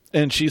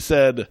And she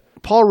said,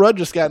 Paul Rudd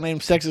just got named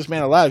Sexiest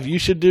Man Alive. You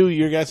should do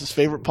your guys'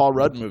 favorite Paul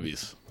Rudd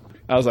movies.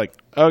 I was like,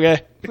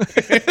 okay.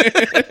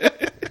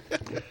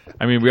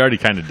 I mean, we already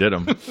kind of did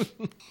them.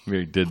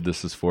 We did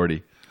This Is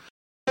 40.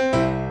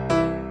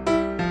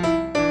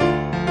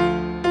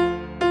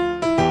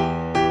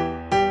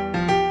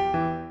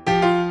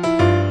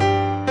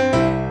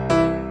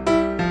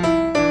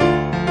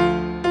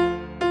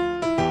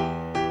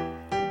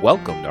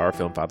 Welcome to our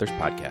Film Fathers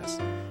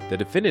Podcast, the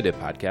definitive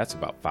podcast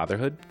about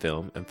fatherhood,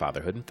 film, and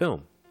fatherhood in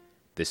film.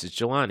 This is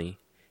Jelani,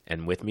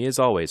 and with me as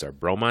always are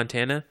Bro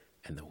Montana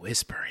and the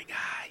Whispering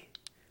Eye,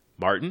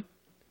 Martin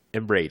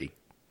and Brady.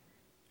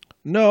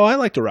 No, I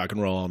like to rock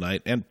and roll all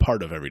night and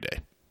part of every day.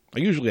 I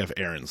usually have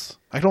errands.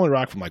 I can only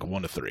rock from like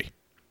 1 to 3.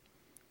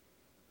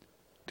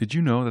 Did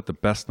you know that the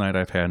best night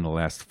I've had in the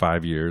last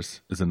 5 years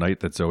is a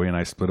night that Zoe and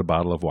I split a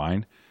bottle of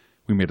wine?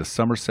 We made a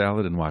summer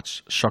salad and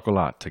watched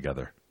Chocolat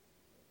together.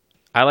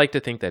 I like to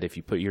think that if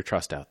you put your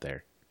trust out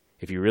there,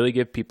 if you really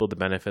give people the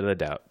benefit of the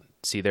doubt,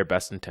 see their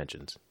best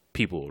intentions,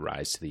 people will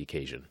rise to the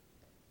occasion.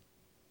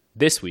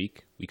 This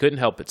week, we couldn't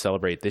help but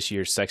celebrate this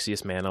year's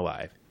sexiest man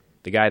alive,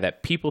 the guy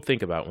that people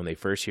think about when they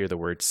first hear the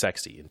word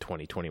sexy in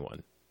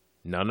 2021.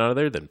 None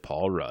other than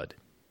Paul Rudd.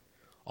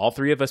 All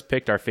three of us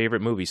picked our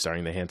favorite movie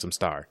starring the handsome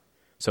star.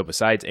 So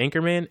besides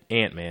Anchorman,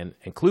 Ant-Man,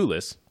 and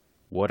Clueless,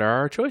 what are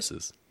our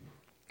choices?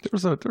 There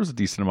was a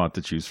decent amount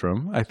to choose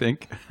from, I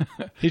think.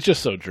 He's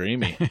just so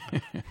dreamy,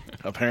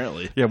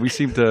 apparently. Yeah, we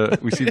seem to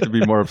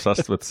be more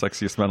obsessed with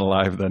Sexiest Men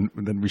Alive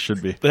than we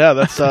should be. Yeah,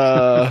 that's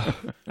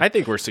I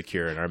think we're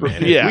secure in our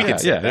man. Yeah. We can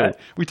say that.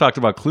 We talked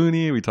about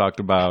Clooney. We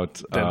talked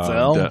about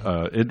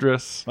Denzel.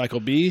 Idris, Michael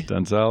B.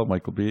 Denzel,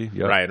 Michael B.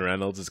 Yep. Ryan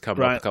Reynolds has come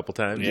up a couple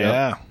times.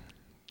 Yeah. Yep.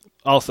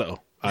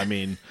 Also, I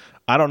mean,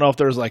 I don't know if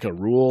there's like a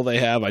rule they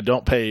have. I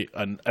don't pay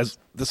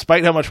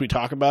despite how much we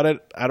talk about it.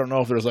 I don't know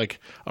if there's like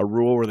a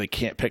rule where they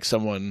can't pick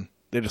someone.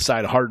 They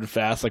decide hard and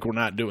fast, like we're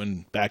not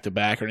doing back to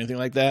back or anything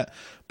like that.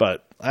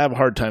 But I have a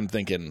hard time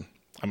thinking.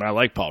 I mean, I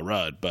like Paul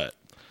Rudd, but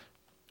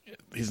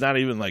he's not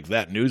even like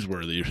that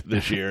newsworthy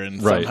this year.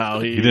 And Right. somehow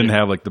he didn't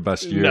have like the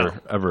best year No.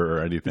 ever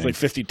or anything. He's like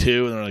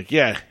 52, and they're like,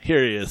 "Yeah,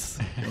 here he is."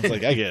 I was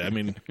like, "I get it." I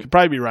mean, it'd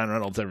probably be Ryan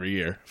Reynolds every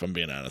year, if I'm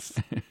being honest.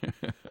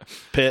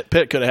 Pitt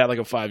could have had like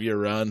a 5-year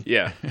run.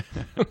 Yeah.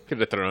 Could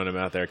have thrown him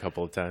out there a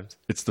couple of times.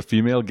 It's the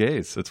female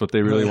gaze. It's what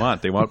they really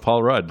want. They want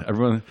Paul Rudd.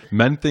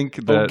 Men think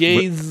that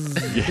gaze.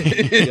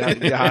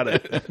 Got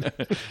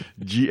it.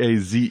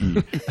 Gaze.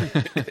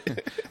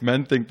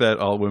 Men think that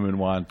all women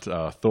want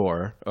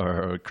Thor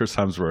or Chris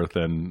Hemsworth,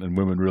 and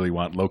women really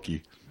want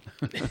Loki.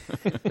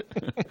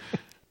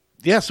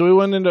 Yeah, so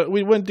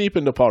we went deep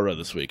into Paul Rudd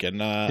this week,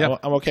 and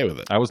I'm okay with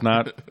it. I was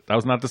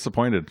not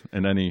disappointed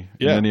in any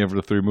of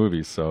the 3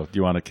 movies. So, do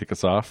you want to kick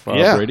us off,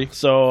 Brady?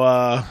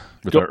 So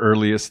With our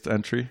earliest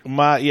entry.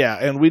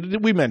 And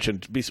we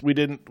mentioned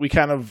we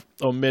kind of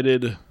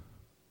omitted.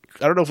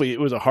 I don't know if it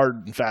was a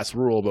hard and fast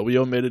rule, but we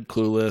omitted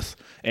Clueless,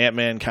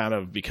 Ant-Man, kind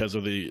of because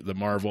of the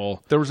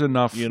Marvel. There was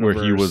enough universe.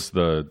 Where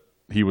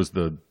he was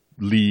the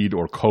lead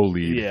or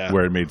co-lead, Yeah.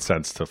 where it made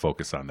sense to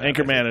focus on that.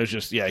 Anchorman is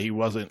just he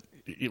wasn't.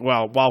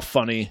 While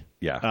funny,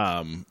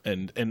 Yeah.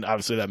 and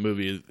obviously that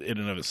movie in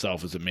and of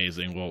itself is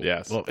amazing. Well,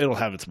 Yes. well, it'll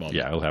have its moment.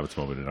 Yeah, it'll have its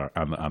moment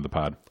on the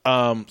pod.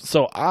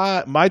 So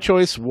my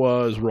choice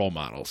was Role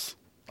Models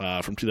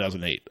from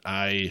 2008.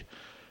 I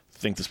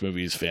think this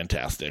movie is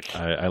fantastic.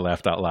 I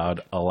laughed out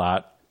loud a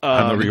lot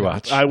on the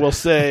rewatch. I will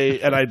say,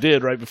 and I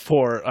did right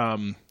before.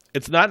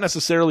 It's not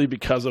necessarily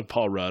because of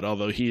Paul Rudd,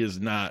 although he is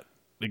not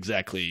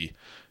exactly.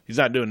 He's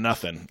not doing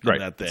nothing in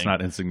that thing. It's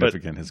not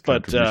insignificant, his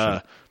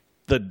contribution.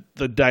 But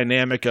the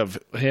dynamic of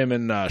him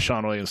and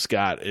Seann William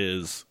Scott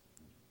is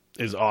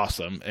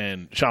awesome,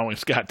 and Seann William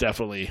Scott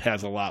definitely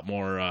has a lot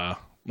more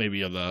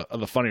maybe of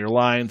the funnier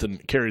lines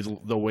and carries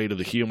the weight of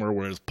the humor,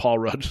 whereas Paul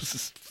Rudd just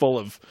is full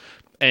of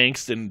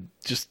angst and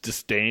just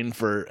disdain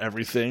for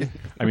everything.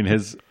 I mean,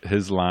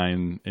 his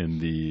line in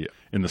the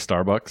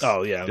Starbucks.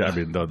 Oh yeah, I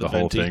mean the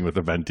whole venti. thing with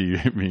the venti.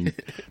 I mean,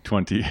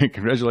 20.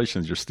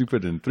 Congratulations, you're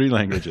stupid in 3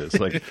 languages.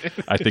 Like,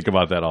 I think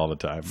about that all the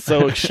time.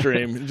 So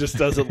extreme, he just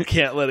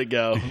can't let it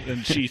go.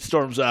 And she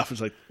storms off and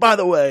is like, "By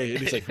the way," and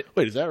he's like,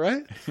 "Wait, is that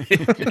right?"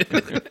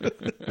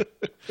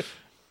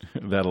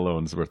 That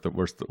alone is worth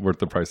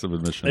the price of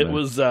admission. It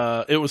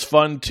was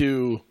fun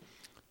to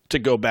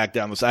go back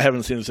down this. I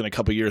haven't seen this in a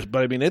couple of years,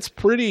 but I mean, it's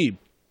pretty.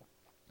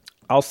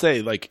 I'll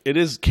say, like, it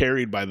is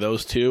carried by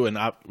those two, and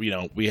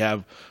we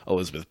have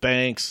Elizabeth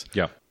Banks.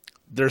 Yeah,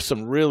 there's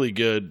some really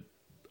good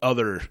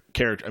other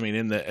characters. I mean,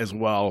 in the as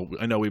well.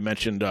 I know we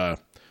mentioned. Do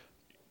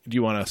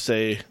you want to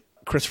say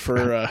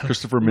Christopher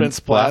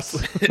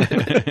Mintz-Plasse?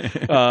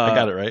 I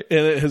got it right.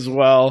 In it as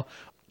well.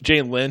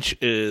 Jane Lynch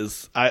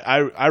is.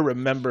 I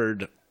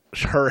remembered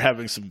her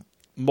having some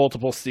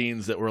multiple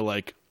scenes that were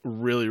like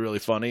really, really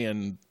funny,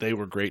 and they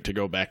were great to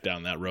go back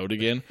down that road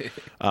again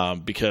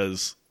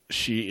because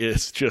she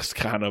is just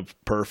kind of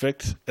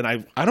perfect. And I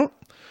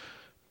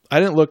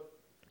didn't look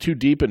too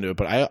deep into it,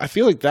 but I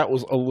feel like that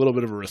was a little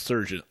bit of a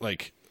resurgent.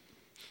 Like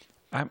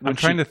I'm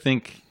trying to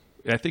think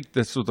I think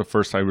this was the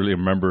first I really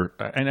remember.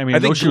 And I mean, I I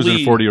know think she was in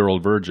Glee-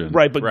 40-Year-Old Virgin.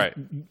 Right, but Right.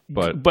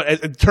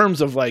 But in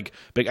terms of like,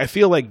 I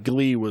feel like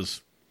Glee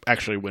was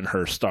actually when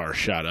her star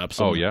shot up.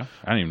 So oh, yeah?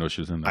 I didn't even know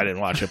she was in that. I didn't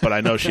watch it, but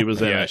I know she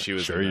was in Yeah, it. she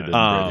was. Sure in you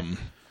that. did.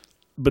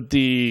 But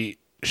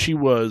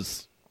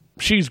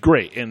she's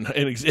great in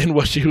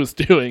what she was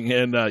doing,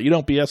 and you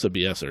don't BS a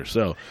BSer.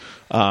 So,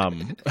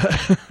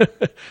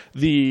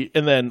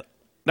 and then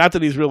not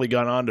that he's really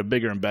gone on to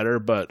bigger and better,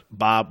 but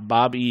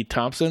Bobby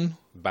Thompson,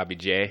 Bobby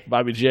J.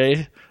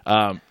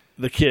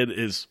 the kid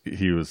is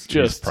He was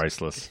Just-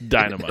 priceless.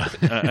 dynamite.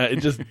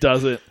 It just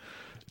doesn't.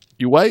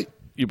 You white,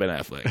 you Ben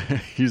Affleck.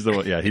 He's the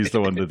one. Yeah, he's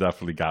the one that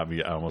definitely got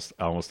me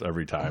almost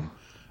every time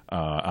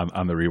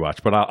on the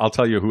rewatch. But I'll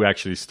tell you who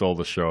actually stole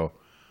the show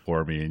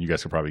for me, and you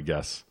guys can probably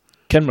guess.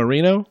 Ken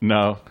Marino,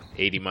 No,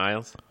 80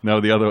 Miles.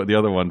 no, the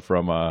other one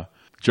from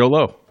Joe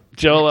Lowe.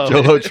 Jolo.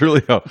 Jolo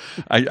Trulio.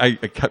 I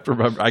kept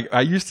remembering.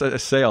 I used to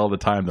say all the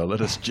time, though, let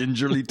us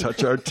gingerly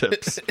touch our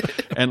tips.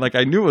 And like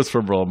I knew it was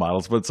from role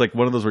models, but it's like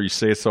one of those where you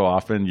say it so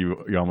often, you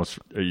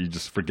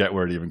just forget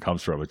where it even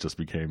comes from. It just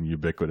became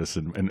ubiquitous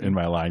in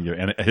my line.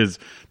 And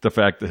the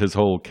fact that his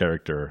whole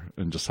character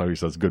and just how he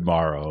says "good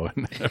morrow"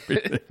 and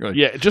everything. Like,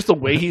 Yeah, just the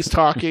way he's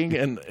talking,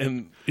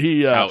 and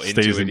he How stays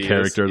into in it he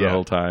character is. the Yeah.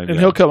 whole time. and yeah.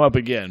 he'll come up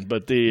again.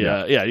 But you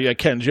got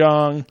Ken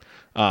Jeong.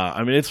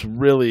 I mean, it's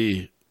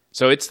really.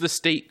 So it's the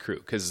state crew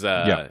because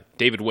Yeah.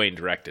 David Wayne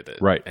directed it,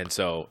 Right. And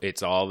so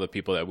it's all the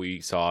people that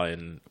we saw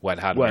in Wet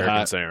Hot Wet American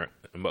Hot. Summer.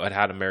 Wet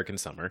Hot American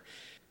Summer,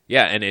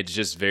 yeah, and it's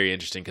just very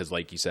interesting because,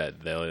 like you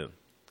said, a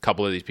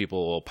couple of these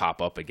people will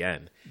pop up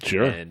again.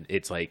 Sure. And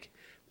it's like,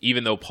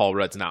 even though Paul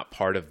Rudd's not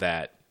part of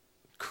that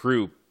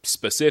crew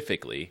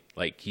specifically,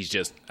 like he's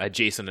just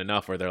adjacent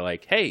enough where they're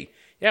like, hey,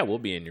 yeah, we'll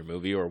be in your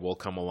movie, or we'll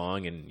come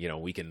along, and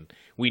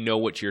we know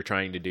what you're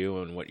trying to do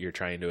and what you're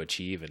trying to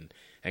achieve, and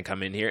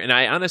come in here. And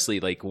I honestly,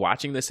 like,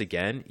 watching this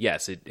again,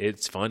 yes,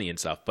 it's funny and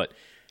stuff, but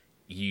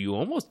you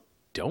almost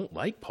don't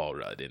like Paul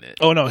Rudd in it.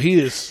 Oh no,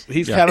 he's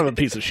kind of a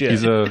piece of shit.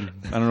 He's I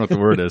don't know what the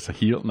word is. A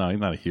heel? No, he's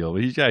not a heel.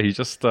 But he's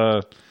just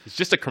He's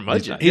just a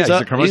curmudgeon. he's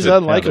a curmudgeon. He's Yeah,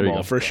 there you unlikable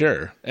go. for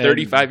sure. And-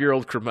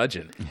 35-year-old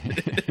curmudgeon.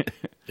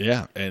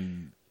 Yeah,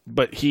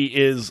 but he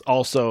is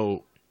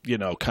also,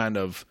 kind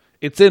of,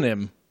 it's in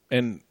him,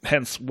 and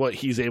hence what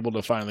he's able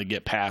to finally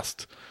get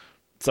past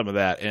some of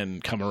that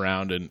and come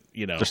around and,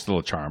 just a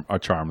little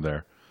charm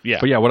there. Yeah.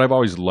 But yeah, what I've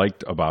always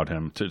liked about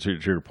him, to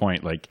your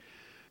point, like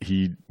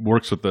he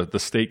works with the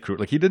state crew.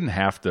 Like he didn't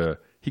have to.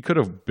 He could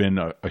have been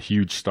a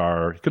huge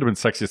star. He could have been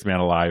Sexiest Man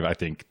Alive, I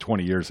think,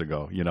 20 years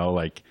ago.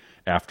 Like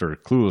after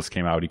Clueless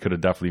came out, he could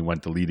have definitely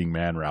went the leading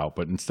man route.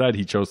 But instead,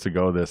 he chose to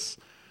go this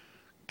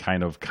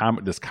kind of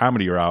this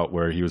comedy route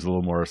where he was a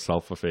little more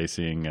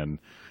self-effacing and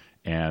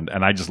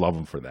I just love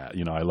him for that.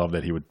 I love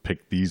that he would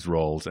pick these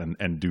roles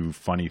and do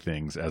funny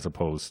things as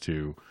opposed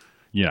to,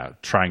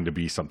 trying to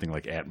be something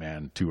like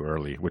Ant-Man too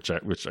early, which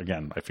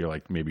again, I feel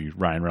like maybe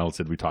Ryan Reynolds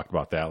did. We talked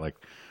about that, like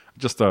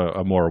just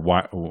a more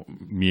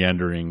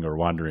meandering or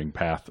wandering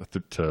path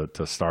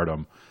to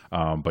stardom.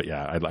 But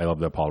yeah, I love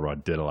that Paul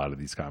Rudd did a lot of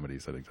these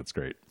comedies. I think that's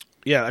great.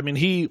 Yeah, I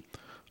mean,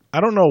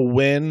 I don't know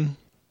when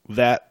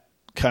that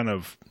kind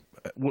of,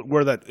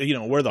 where that,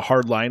 where the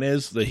hard line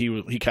is that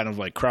he kind of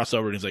like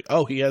crossover and he's like,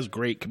 oh, he has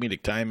great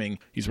comedic timing.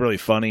 He's really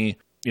funny.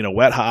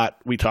 Wet Hot,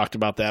 we talked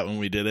about that when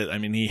we did it. I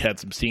mean, he had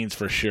some scenes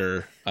for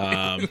sure,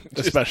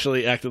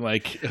 especially acting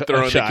like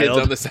Throwing a the child. kids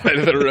on the side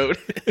of the road.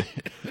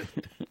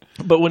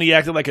 But when he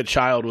acted like a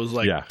child was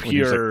like Yeah, when he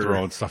was, like, pure,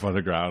 throwing stuff on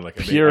the ground, like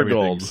pure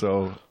everything gold.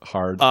 so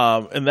hard.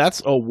 And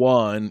that's a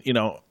one.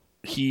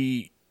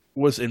 He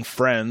was in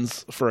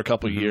Friends for a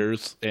couple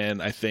years,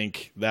 and I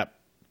think that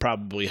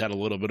probably had a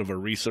little bit of a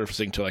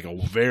resurfacing to like a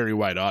very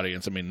wide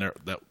audience. I mean,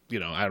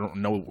 I don't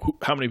know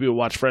how many people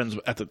watch Friends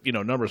at the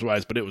numbers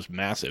wise, but it was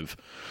massive.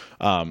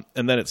 And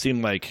then it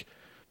seemed like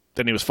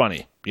then he was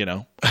funny,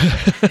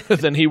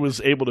 then he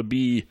was able to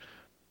be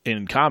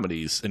in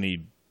comedies, and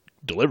he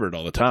delivered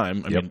all the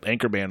time. I mean,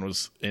 Anchorman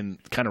was in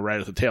kind of right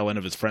at the tail end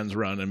of his Friends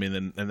run. I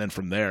mean, and then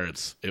from there,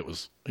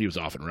 he was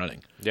off and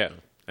running. Yeah.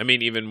 I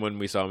mean, even when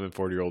we saw him in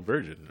 40-Year-Old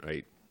Virgin,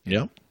 right?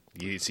 Yeah.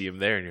 You see him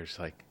there, and you're just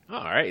like, oh,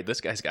 all right, this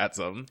guy's got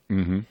something.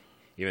 Mm-hmm.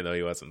 Even though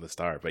he wasn't the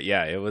star. But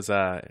yeah, it was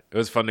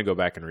fun to go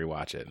back and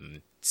rewatch it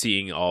and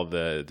seeing all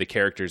the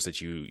characters that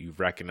you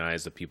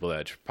recognize, the people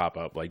that pop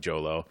up like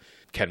Jolo,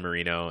 Ken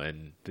Marino,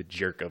 and the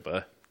jerk of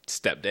a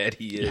stepdad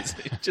he is.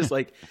 It's just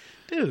like,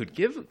 dude,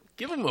 give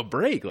him a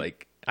break.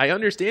 Like, I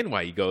understand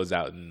why he goes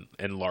out and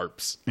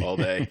LARPs all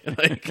day.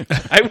 Like,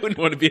 I wouldn't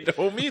want to be at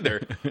home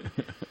either.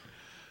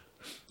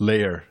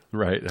 Layer,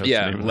 right? That's the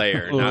name of it.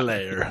 Layer,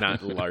 Layer.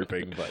 not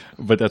LARPing,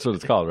 But that's what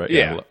it's called, right?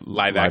 Yeah, live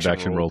live-action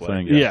action role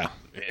role-playing. thing. Yeah.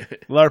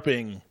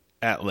 LARPing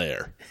at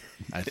Lair,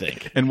 I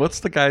think. And what's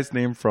the guy's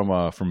name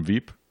from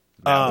Veep?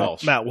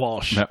 Walsh. Matt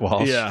Walsh. Matt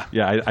Walsh. Yeah.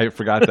 Yeah. I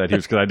forgot that he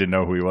was because I didn't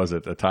know who he was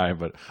at the time.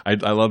 But I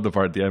love the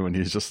part at the end when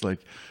he's just like,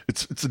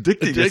 "It's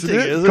addicting, isn't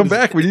it? isn't Come it?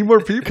 back. We need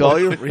more people." Call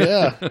your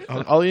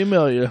I'll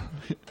email you.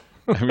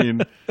 I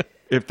mean,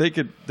 if they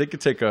could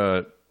take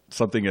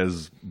something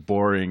as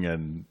boring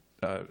and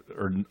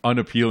or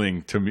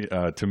unappealing to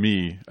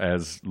me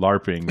as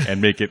LARPing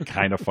and make it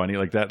kind of funny.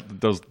 Like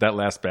that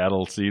last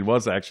battle scene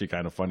was actually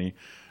kind of funny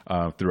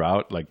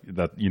throughout. Like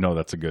that,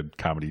 that's a good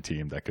comedy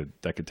team that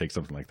could take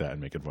something like that and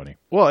make it funny.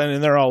 Well,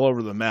 and they're all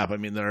over the map. I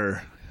mean,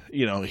 they're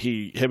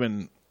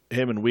him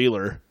and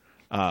Wheeler.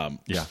 Yeah,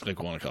 I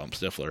want to call him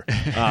Stifler.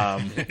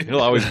 He'll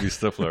always be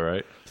Stifler,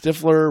 right?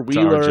 Stifler,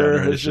 Wheeler.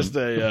 generation. It's just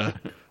a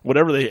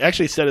whatever they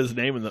actually said his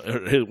name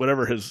in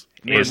whatever his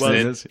name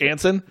Anson. was.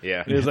 Anson.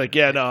 Yeah. And he was like,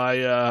 yeah,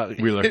 no,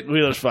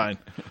 Wheeler's fine.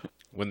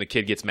 When the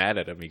kid gets mad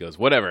at him, he goes,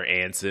 "Whatever,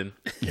 Anson."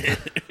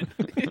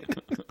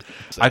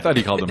 I thought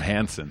he called him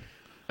Hanson.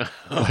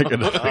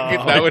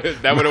 That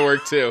would have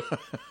worked too.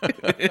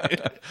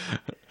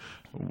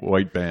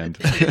 White band.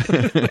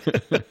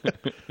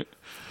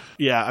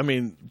 Yeah, I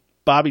mean,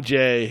 Bobby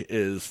J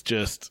is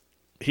just,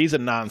 he's a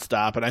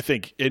nonstop, and I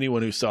think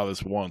anyone who saw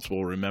this once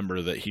will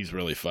remember that he's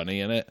really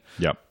funny in it.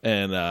 Yep.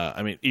 And,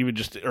 I mean, even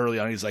just early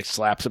on, he's like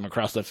slaps him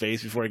across the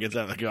face before he gets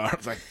out of the car.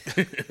 It's like,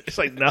 it's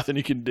like nothing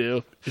you can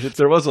do.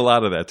 There was a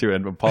lot of that too,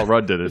 and Paul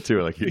Rudd did it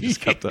too. Like he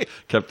just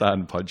kept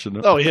on punching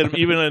him. Oh, he hit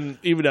him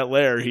even at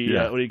Lair.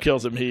 When he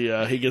kills him,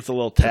 he gets a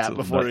little tap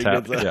before he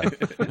gets out.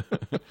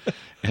 Yeah.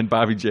 And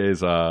Bobby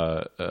J's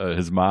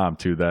his mom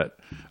too. That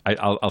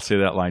I'll say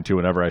that line too.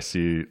 Whenever I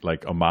see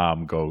like a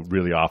mom go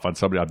really off on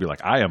somebody, I'll be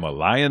like, "I am a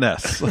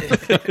lioness." And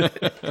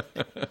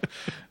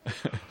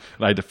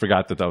I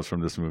forgot that was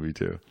from this movie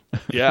too.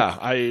 Yeah,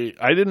 I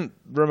didn't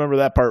remember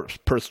that part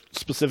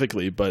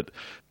specifically, but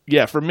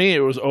yeah, for me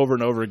it was over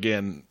and over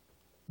again.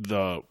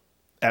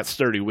 At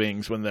Sturdy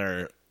Wings when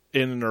they're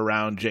in and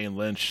around Jane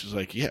Lynch, is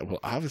like, yeah, well,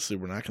 obviously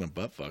we're not going to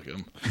butt fuck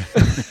him.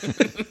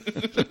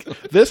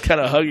 This kind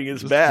of hugging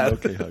is bad.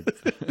 Okay, hug.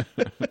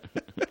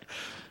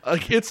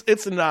 Like it's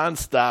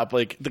nonstop.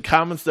 Like the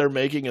comments they're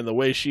making and the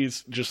way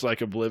she's just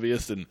like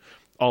oblivious, and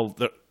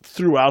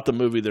throughout the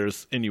movie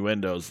there's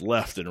innuendos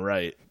left and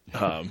right.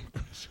 You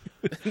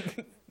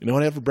know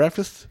what I have for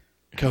breakfast?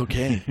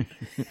 Cocaine.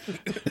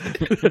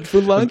 For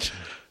lunch?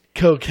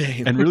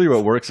 Cocaine. And really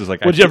what works is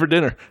like, what'd you have for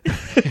dinner?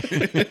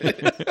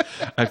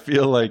 I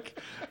feel like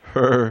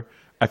a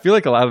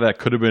lot of that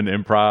could have been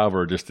improv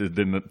or just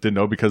didn't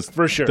know, because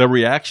for sure the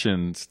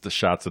reactions, the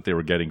shots that they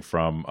were getting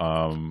from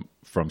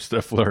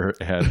Stifler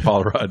and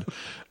Paul Rudd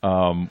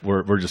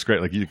were just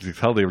great. Like you could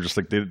tell they were just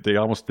like they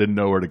almost didn't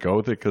know where to go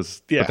with it,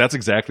 but that's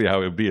exactly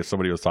how it would be if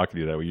somebody was talking to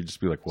you that way. You'd just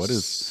be like, "What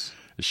is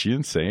she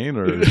insane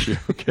or is she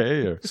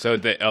okay?" Or, so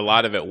a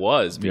lot of it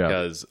was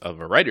because of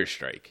a writer's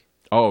strike.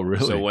 Oh,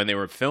 really? So when they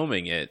were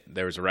filming it,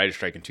 there was a writer's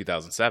strike in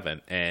 2007,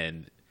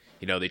 and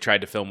they tried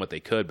to film what they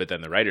could, but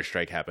then the writer's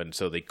strike happened,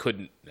 so they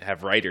couldn't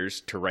have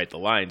writers to write the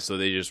lines, so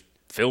they just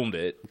filmed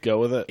it, go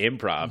with it,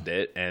 improv'd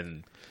it,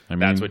 and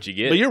that's what you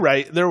get. But you're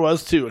right. There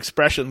was two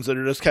expressions that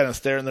are just kind of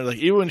staring there, like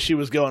even when she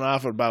was going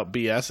off about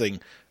BSing,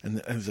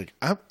 and he's like,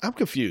 "I'm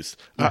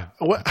confused.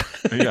 What?"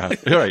 Yeah,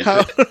 you're right.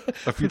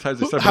 A few times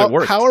they said, but it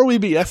worked. How are we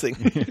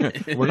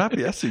BSing? We're not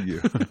BSing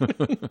you.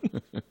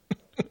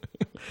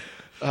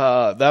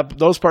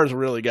 Those parts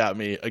really got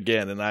me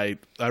again, and I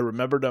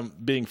remembered them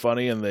being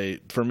funny, and they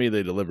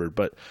delivered.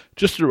 But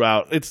just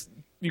throughout,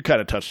 you kind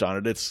of touched on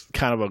it. It's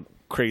kind of a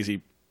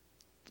crazy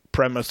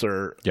premise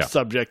or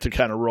subject to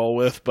kind of roll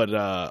with, but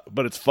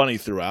it's funny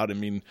throughout. I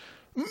mean,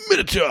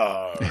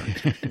 Minotaur,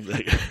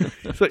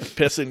 it's like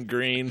pissing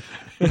green.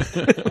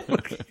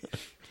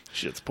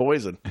 Shit's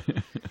poison.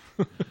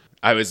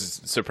 I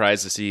was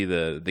surprised to see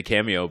the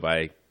cameo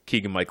by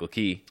Keegan-Michael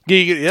Key.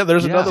 Yeah,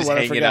 there's another one.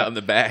 Hanging out in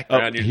the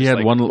background. He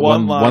had one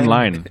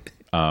line,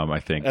 I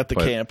think, at the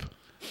camp.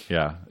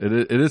 Yeah,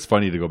 it is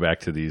funny to go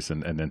back to these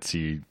and then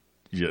see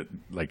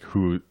like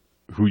who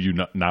you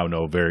now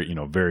know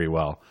very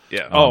well.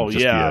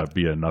 Yeah.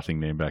 Be a nothing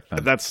name back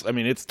then.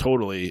 It's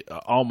totally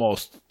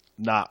almost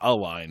not a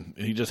line.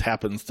 He just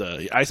happens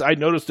to. I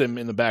noticed him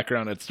in the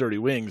background at Sturdy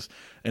Wings,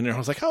 and I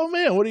was like, "Oh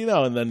man, what do you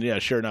know?" And then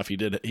sure enough, he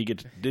did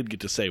get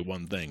to say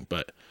one thing,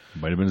 but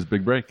might have been his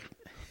big break.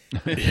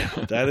 Yeah,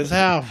 that's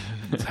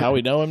how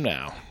we know him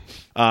now.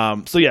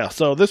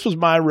 So this was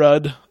my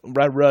Rudd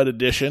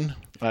edition.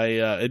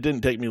 It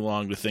didn't take me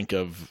long to think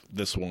of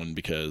this one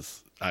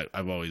because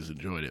I've always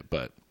enjoyed it,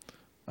 but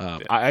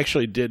I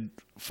actually did.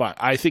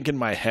 I think in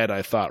my head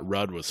I thought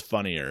Rudd was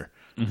funnier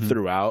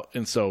throughout,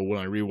 and so when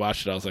I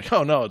rewatched it, I was like,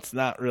 "Oh no, it's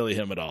not really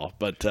him at all."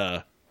 But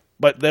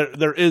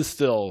there is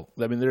still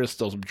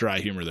some dry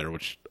humor there,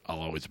 which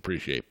I'll always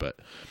appreciate. But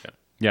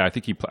yeah, I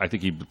think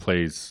he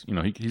plays.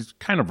 He's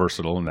kind of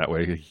versatile in that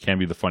way. He can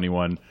be the funny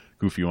one,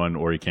 goofy one,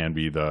 or he can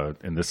be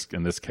in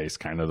this case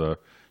kind of the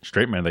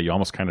straight man that you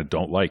almost kind of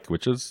don't like,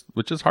 which is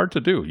hard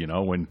to do.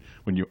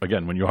 When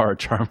you are a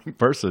charming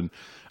person,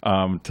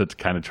 to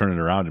kind of turn it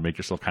around and make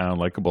yourself kind of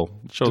unlikable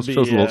shows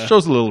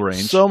a little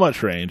range. So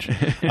much range.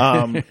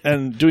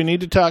 And do we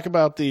need to talk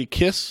about the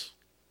kiss?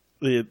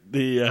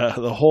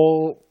 The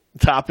whole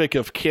topic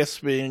of Kiss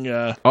being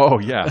oh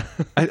yeah,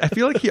 I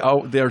feel like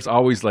there's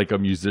always like a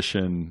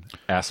musician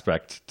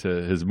aspect to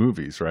his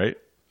movies, right?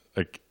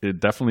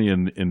 definitely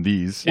in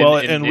these. Well,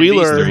 in and these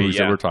Wheeler three, movies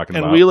that we're talking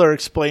and about. Wheeler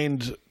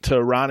explained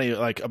to Ronnie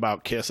like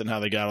about Kiss and how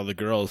they got all the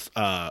girls.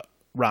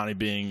 Ronnie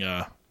being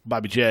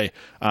Bobby J.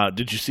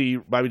 Did you see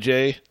Bobby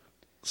J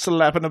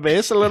slapping the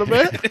bass a little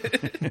bit?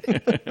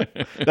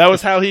 That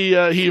was how he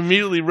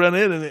immediately run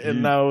in,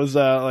 and I was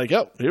like,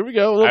 oh, here we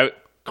go.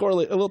 A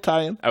little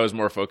tie-in. I was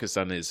more focused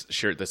on his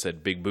shirt that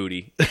said "Big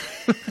Booty."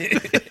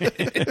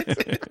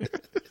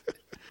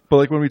 But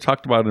like when we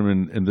talked about him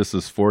in This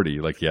Is 40,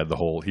 like he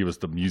was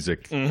the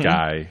music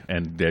guy,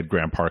 and they had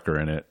Graham Parker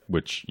in it,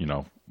 which,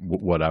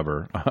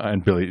 whatever.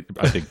 And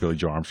I think Billy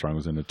Joe Armstrong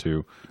was in it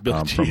too,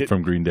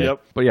 from Green Day.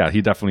 Yep. But yeah,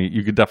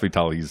 you could definitely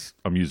tell he's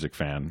a music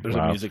fan. There's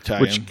a music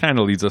tie-in. Which kind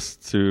of leads us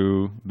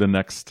to the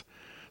next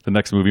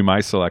movie, my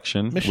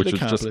selection, Mission which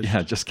was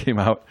accomplished. just came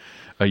out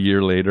a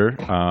year later,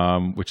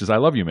 which is I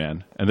Love You,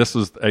 Man. And this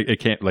was, it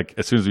can't, like,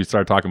 as soon as we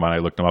started talking about it, I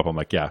looked them up. I'm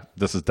like, yeah,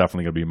 this is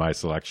definitely going to be my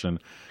selection.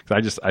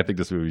 Because I think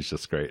this movie is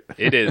just great.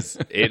 It is.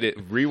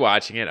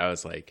 Rewatching it, I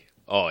was like,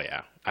 oh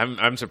yeah.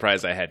 I'm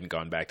surprised I hadn't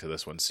gone back to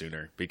this one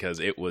sooner, because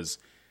it was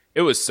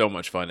so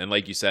much fun. And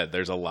like you said,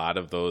 there's a lot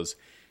of those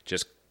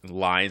just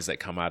lines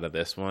that come out of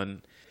this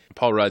one.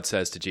 Paul Rudd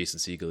says to Jason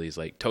Segel, he's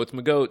like, "Totes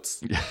my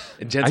goats."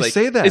 And Jen's I like,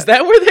 say that. Is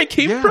that where they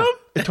came from?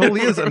 It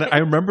totally is. And I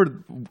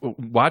remember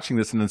watching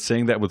this and then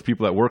saying that with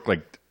people at work,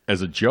 like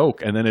as a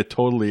joke. And then it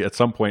totally, at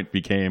some point,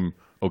 became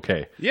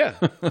okay. Yeah.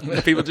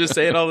 People just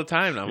say it all the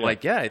time. And I'm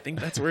like, yeah, I think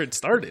that's where it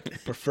started.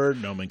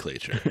 Preferred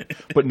nomenclature.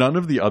 But none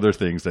of the other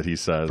things that he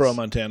says Bro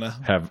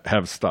Montana.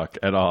 have stuck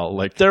at all.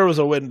 Like There was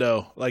a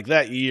window like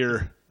that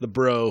year. The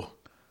bro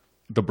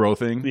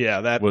thing.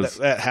 Yeah,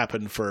 that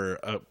happened for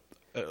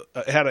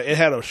it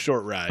had a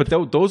short ride.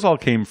 But those all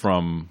came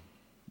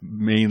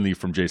mainly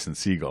from Jason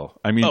Segel.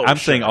 I mean,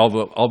 saying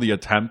all the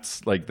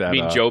attempts like that. I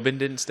mean, Jobin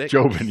didn't stick?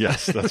 Jobin,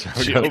 yes, that's right.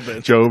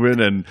 Jobin.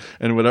 Jobin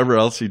and whatever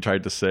else he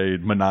tried to say,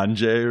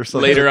 Menanje or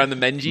something. Later on the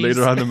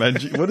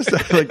Menjies. What is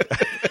that like?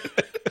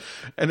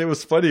 And it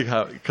was funny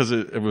because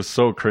it was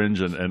so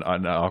cringe and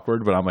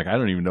awkward. But I'm like, I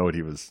don't even know what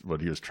he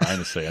was trying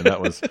to say, and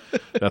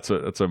that's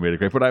what made it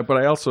great. But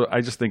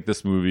I just think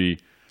this movie,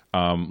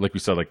 like we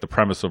said, like the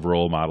premise of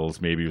role models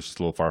maybe was just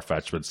a little far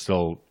fetched, but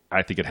still,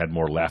 I think it had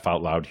more laugh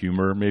out loud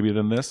humor maybe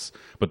than this.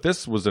 But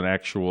this was an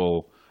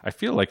actual, I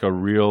feel like a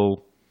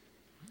real,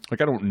 like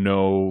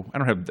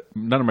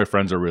none of my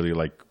friends are really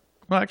like,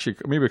 well, actually,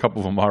 maybe a couple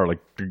of them are like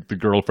the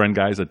girlfriend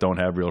guys that don't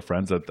have real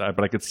friends.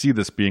 But I could see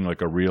this being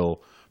like a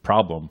real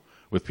problem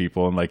with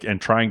people,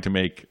 and trying to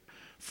make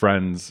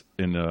friends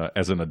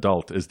as an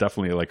adult is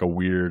definitely like a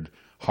weird,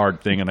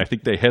 hard thing. And I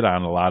think they hit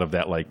on a lot of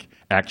that like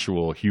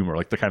actual humor,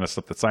 like the kind of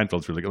stuff that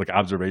Seinfeld's really like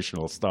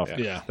observational stuff.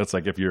 Yeah. That's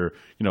like if you're,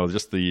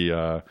 just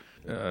the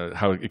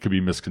how it could be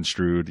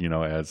misconstrued,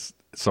 as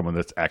someone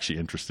that's actually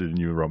interested in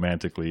you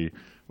romantically,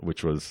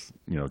 which was,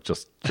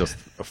 just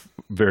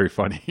very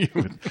funny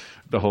with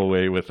the whole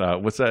way with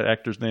what's that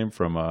actor's name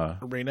from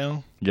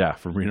Reno? Yeah,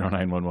 from Reno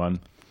 911.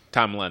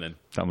 Tom Lennon.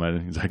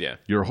 He's like, Yeah.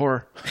 You're a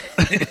whore.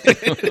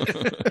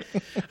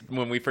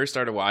 When we first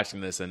started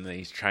watching this and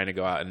he's trying to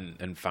go out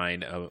and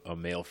find a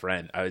male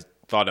friend, I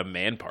thought of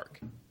Man Park.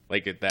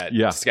 Like that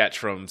sketch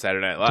from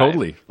Saturday Night Live.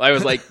 Totally. I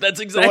was like, that's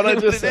exactly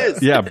what it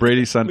is. Yeah,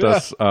 Brady sent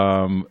us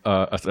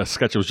a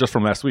sketch. It was just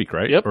from last week,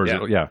 right? Yep.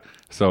 Yeah.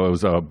 So it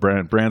was a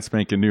brand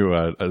spanking new,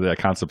 the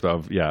concept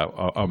of,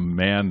 a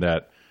man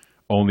that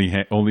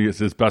only is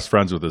his best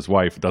friends with his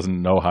wife,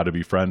 doesn't know how to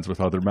be friends with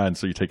other men.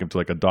 So you take him to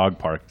like a dog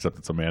park, except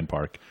it's a man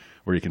park,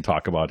 where you can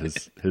talk about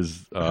his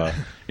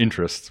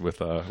interests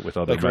with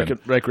other men.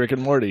 Like Rick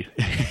and Morty.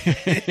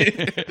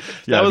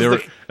 Yeah,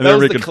 that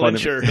was the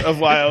clincher of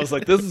why I was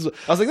like, this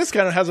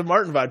kind of has a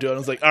Martin vibe to it. I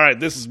was like, all right,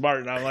 this is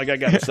Martin. I'm like, I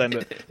gotta send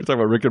it. You're talking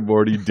about Rick and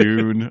Morty,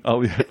 Dune,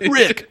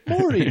 Rick,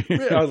 Morty.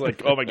 I was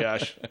like, oh my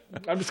gosh,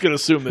 I'm just gonna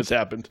assume this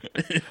happened.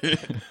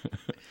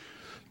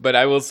 But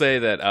I will say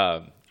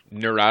that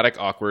neurotic,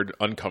 awkward,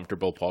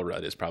 uncomfortable Paul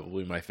Rudd is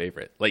probably my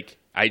favorite. Like,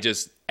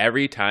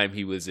 every time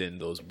he was in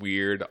those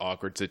weird,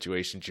 awkward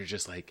situations, you're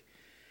just like,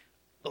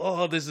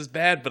 oh, this is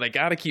bad, but I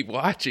gotta keep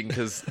watching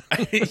because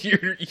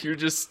you're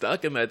just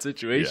stuck in that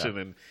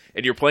situation,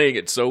 and you're playing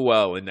it so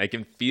well, and I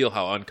can feel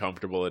how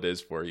uncomfortable it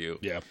is for you.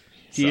 Yeah,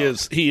 he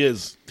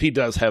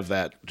does have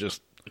that.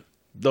 Just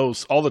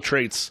all the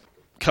traits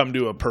come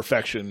to a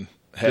perfection.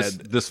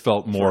 This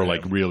felt more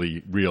like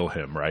really real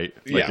him, right?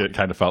 Like it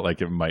kind of felt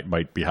like it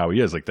might be how he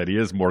is, like that he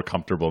is more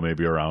comfortable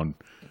maybe around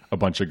a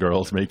bunch of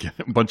girls making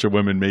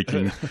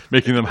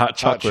them hot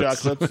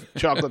chocolates,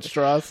 chocolate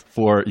straws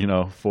for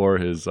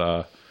his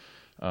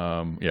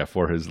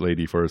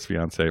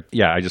fiance.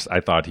 Yeah, I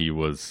thought he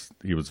was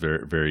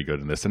very, very good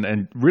in this,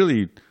 and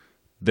really.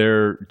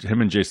 Him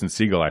and Jason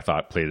Segel, I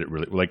thought, played it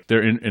really like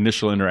their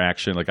initial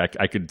interaction. Like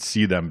I could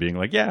see them being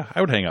like, yeah, I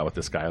would hang out with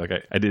this guy. Like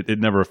I did. It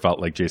never felt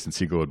like Jason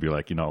Segel would be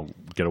like,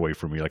 get away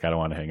from me. Like I don't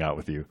want to hang out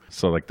with you.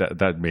 So like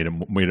that made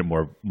it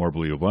more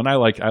believable. And I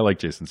like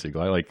Jason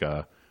Segel. I like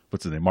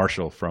what's his name,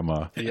 Marshall from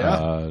How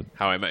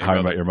I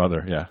Met Your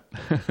Mother. Yeah.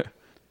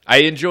 I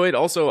enjoyed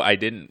also, I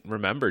didn't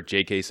remember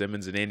J.K.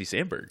 Simmons and Andy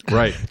Samberg.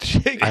 Right.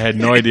 I had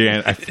no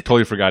idea. I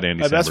totally forgot Andy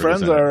My Samberg best was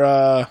friends in it.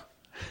 are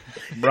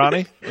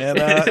Ronnie and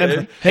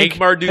Hank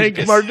Mardukas. Hank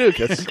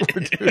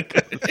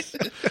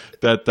Mardukas.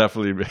 That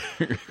definitely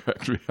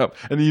cracked me up.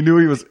 And you knew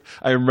he was.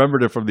 I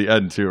remembered it from the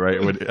end too,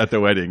 right? At the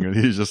wedding, and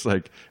he's just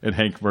like, and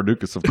Hank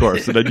Mardukas, of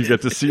course. And then you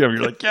get to see him.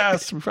 You're like,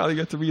 yes, we probably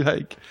get to meet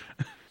Hank.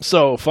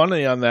 So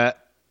funny on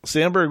that,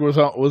 Sandberg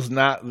was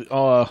not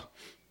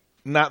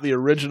the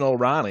original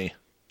Ronnie.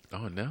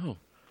 Oh, no.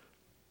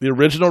 The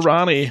original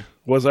Ronnie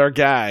was our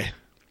guy,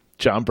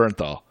 John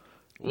Bernthal.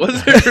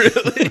 Was it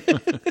really?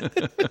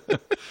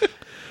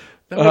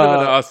 That would have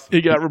been awesome.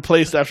 He got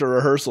replaced after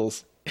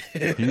rehearsals. He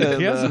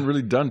hasn't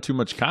really done too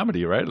much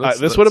comedy, right?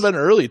 This would have been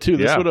early too.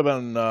 This Yeah. would have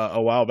been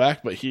a while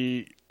back, but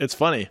it's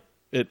funny.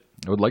 I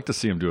would like to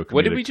see him do a comedic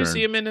What did we just turn.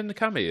 see him in the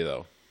comedy,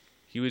 though?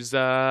 He was,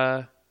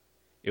 it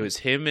was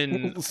him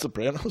and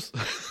Sopranos.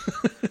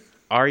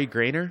 Ari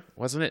Grainer,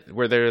 wasn't it?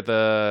 Where they're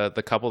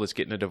the couple that's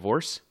getting a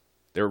divorce.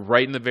 They're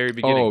right in the very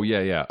beginning. Oh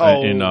yeah.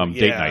 Oh, in yeah.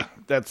 Date Night.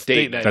 That's Date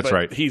Date Night. Night. That's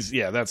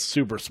but right. That's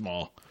super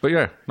small. But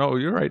yeah, no,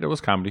 you're right. It was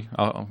comedy.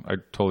 I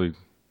totally. It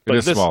But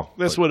is this, small.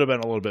 This would have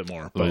been a little bit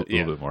more. a But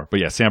little bit more. But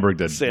yeah, Sandberg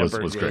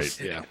Sandberg was great.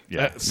 Yeah,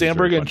 Yeah, he was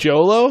Sandberg very and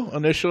Jolo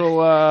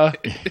initial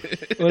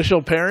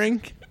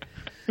pairing.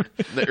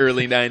 The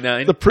early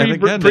 9-9. The pre And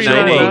again, pre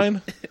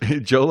Jolo-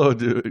 9. Jolo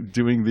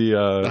doing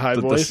the high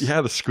voice?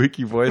 the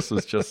squeaky voice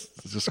was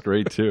just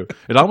great too.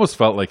 It almost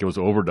felt like it was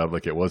overdubbed,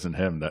 like it wasn't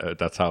him.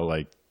 That's how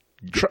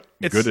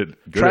It's good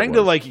it trying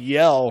to was.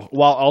 yell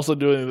while also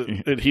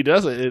doing it. He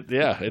does it.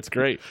 Yeah, it's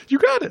great. You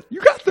got it. You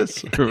got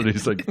this.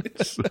 Everybody's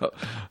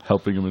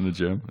helping him in the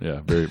gym.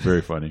 Yeah, very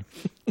very funny.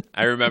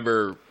 I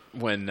remember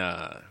when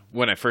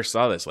I first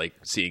saw this,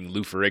 seeing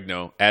Lou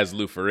Ferrigno as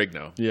Lou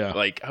Ferrigno. Yeah.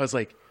 I was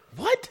like,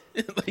 what?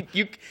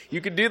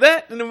 You could do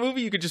that in a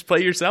movie? You could just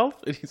play yourself?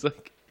 And he's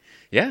like,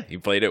 yeah, he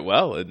played it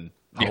well. And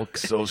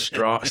Hulk's so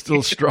strong,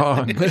 still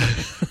strong.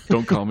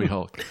 Don't call me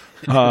Hulk.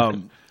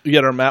 You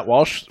get our Matt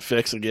Walsh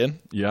fix again.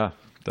 Yeah,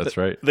 that's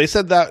right. They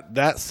said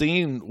that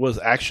scene was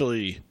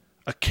actually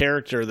a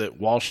character that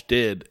Walsh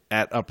did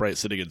at Upright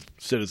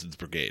Citizens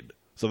Brigade.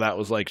 So that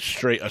was a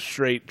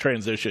straight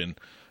transition.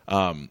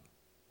 And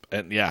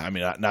yeah, I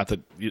mean, not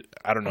that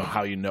I don't know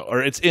how you know,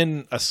 or it's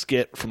in a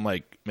skit from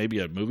maybe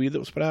a movie that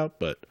was put out,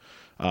 but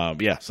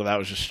yeah. So that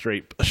was just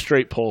a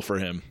straight pull for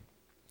him.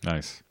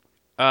 Nice.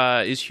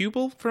 is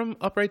Hubel from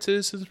Upright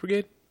Citizens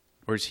Brigade?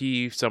 Or is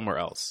he somewhere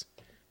else?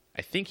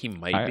 I think he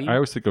might be. I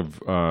always think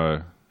of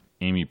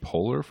Amy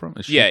Poehler from.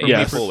 Is she Yeah, from Amy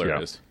Bedford? Poehler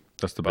Yeah. is.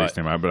 That's the base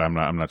name, but I'm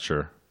not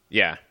sure.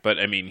 Yeah, but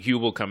I mean,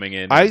 Hubel coming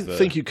in. I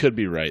think you could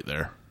be right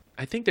there.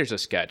 I think there's a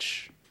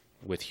sketch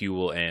with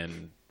Hubel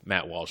and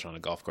Matt Walsh on a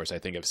golf course. I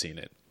think I've seen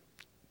it.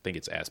 I think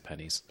it's Ass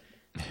Pennies.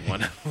 You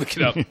want to look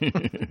it up?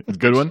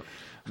 Good one.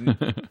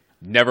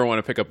 Never want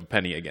to pick up a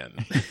penny again.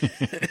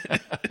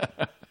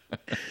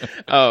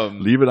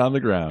 Leave it on the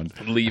ground.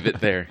 Leave it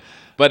there.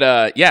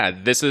 But yeah,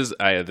 this is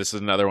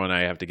another one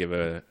I have to give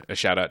a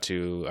shout out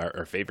to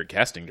our favorite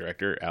casting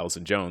director,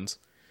 Allison Jones,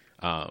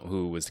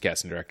 who was the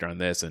casting director on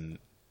this, and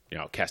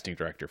casting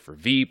director for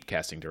Veep,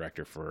 casting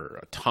director for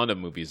a ton of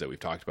movies that we've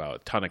talked about, a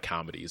ton of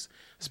comedies,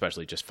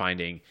 especially just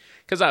finding,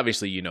 because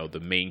obviously the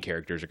main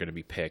characters are going to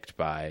be picked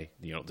by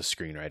the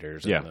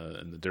screenwriters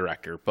and the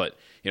director, but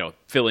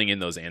filling in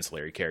those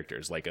ancillary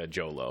characters like a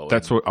Jolo.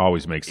 That's what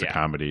always makes the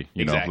comedy.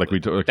 Exactly. Like we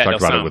That talked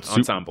about it with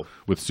ensemble.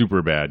 with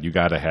Superbad. You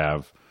got to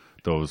have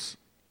those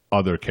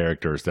other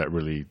characters that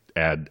really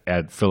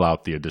fill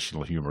out the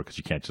additional humor, because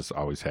you can't just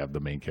always have the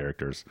main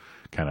characters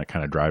kind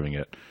of driving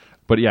it.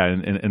 But yeah,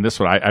 in this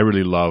one, I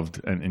really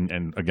loved,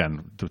 and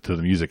again, to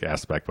the music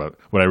aspect, but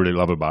what I really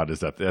love about it is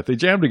that they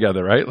jam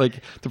together, right?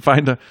 Like to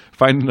find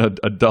an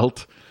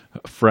adult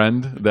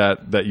friend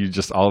that you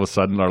just all of a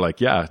sudden are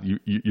like, yeah,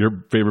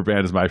 your favorite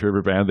band is my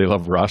favorite band. They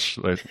love Rush,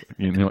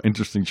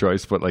 interesting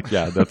choice, but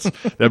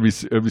it'd be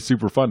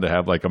super fun to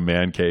have like a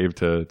man cave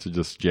to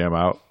just jam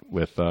out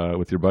with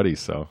your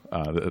buddies. So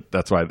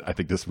that's why I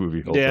think this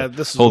movie holds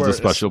a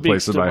special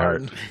place in my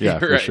heart. Yeah,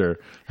 for sure.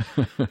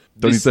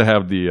 Don't need to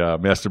have the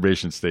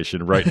masturbation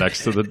station right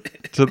next to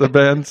the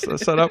band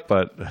setup,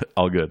 but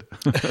all good.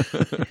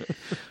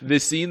 The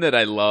scene that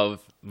I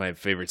love, my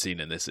favorite scene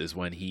in this, is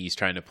when he's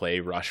trying to play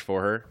Rush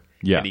for her.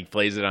 Yeah. And he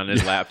plays it on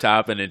his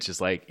laptop, and it's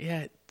just like,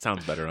 yeah, it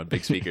sounds better on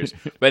big speakers.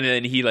 But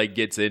then he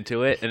gets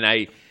into it, and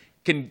I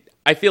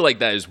feel like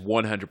that is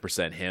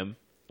 100% him.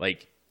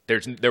 Like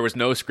there was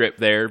no script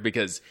there,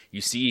 because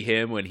you see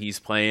him when he's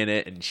playing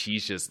it, and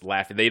she's just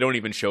laughing. They don't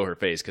even show her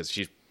face, because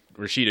she's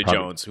Rashida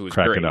Jones, who is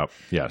cracking great. up.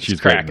 Yeah, she's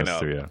cracking cracking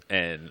up too. Yeah.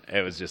 And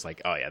it was just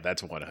like, oh yeah,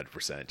 that's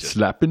 100%. Just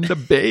Slapping the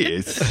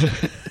bass.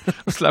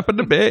 Slapping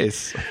the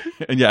bass.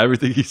 And yeah,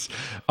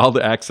 all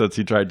the accents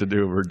he tried to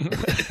do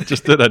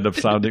just did end up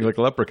sounding like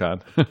a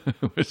leprechaun,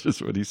 which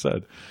is what he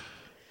said.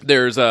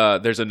 There's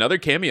another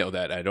cameo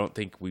that I don't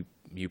think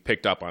you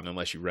picked up on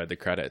unless you read the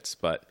credits,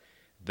 but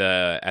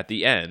at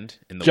the end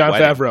in the John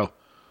wedding, Favreau.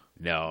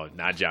 No,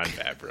 not John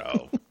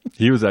Favreau.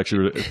 He was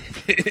actually really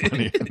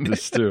funny in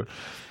this too.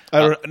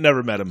 I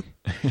never met him.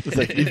 It's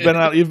like you've been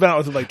out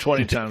with him like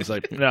 20 times.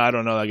 Like, no, I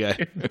don't know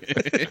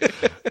that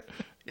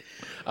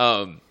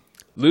guy.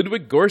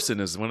 Ludwig Göransson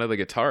is one of the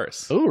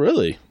guitarists. Oh,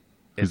 really?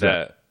 Is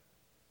that?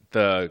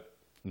 The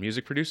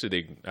music producer,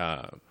 the music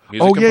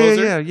Oh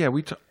composer? yeah.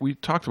 We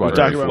talked about We it.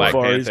 talked before. about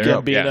before. He's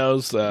Panther.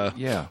 Gambino's.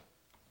 Yeah.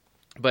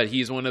 But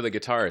he's one of the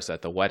guitarists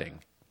at the wedding.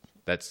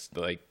 That's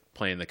like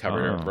playing the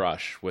cover of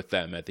Rush with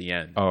them at the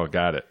end. Oh,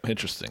 got it.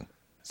 Interesting.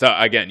 So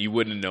again, you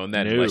wouldn't have known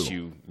that No. unless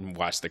you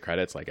watched the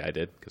credits like I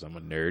did, because I'm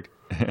a nerd.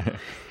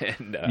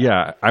 And,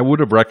 Yeah, I would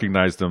have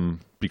recognized him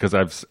because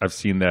I've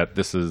seen that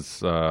This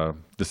Is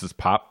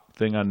Pop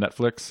thing on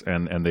Netflix,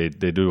 and they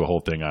do a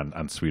whole thing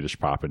on Swedish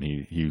pop, and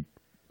he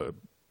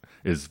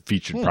is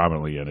featured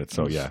prominently in it.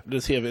 So yeah,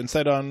 Does he have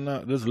insight on?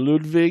 Does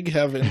Ludwig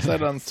have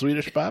insight on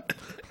Swedish pop?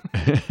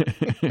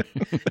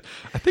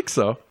 I think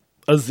so.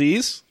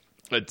 Aziz,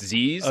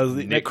 Aziz,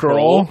 Nick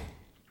Kroll,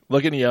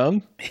 looking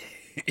young.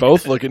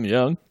 Both looking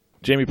young.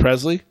 Jamie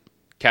Presley.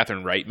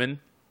 Catherine Reitman.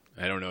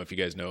 I don't know if you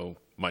guys know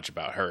much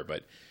about her,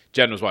 but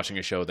Jen was watching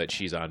a show that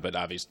she's on, but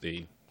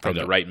obviously from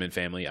the Reitman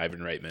family,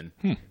 Ivan Reitman,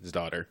 his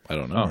daughter. I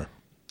don't know her.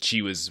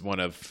 She was one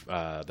of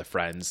the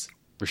friends.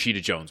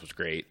 Rashida Jones was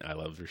great. I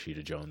love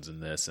Rashida Jones in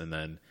this. And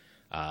then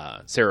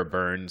Sarah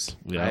Burns.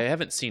 Yeah. I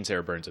haven't seen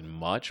Sarah Burns in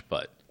much,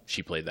 but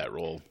she played that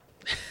role.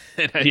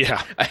 And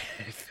I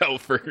fell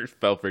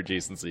for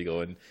Jason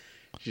Segel. And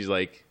she's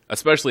like,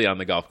 especially on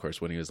the golf course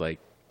when he was like,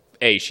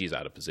 she's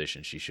out of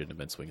position. She shouldn't have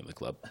been swinging the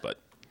club, but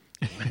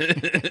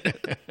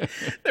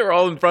they were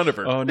all in front of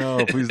her. Oh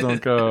no, please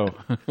don't go.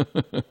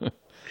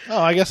 Oh,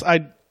 I guess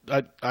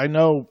I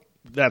know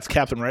that's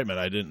Captain Reitman.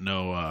 I didn't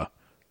know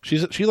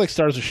she like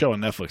stars a show on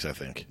Netflix, I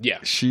think. Yeah.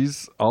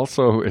 She's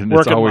also in It's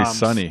Working Always Moms.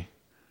 Sunny.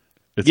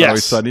 It's Yes.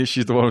 Always Sunny.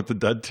 She's the one with the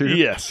dead tooth.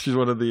 Yes. She's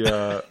one of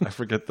the I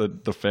forget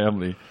the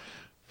family,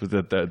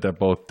 but that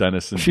both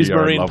Dennis and She's Dee are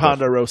in Maureen love with.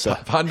 Ponderosa.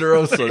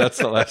 Ponderosa. That's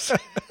the last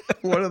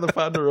one of the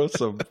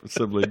Ponderosa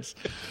siblings.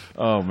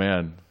 Oh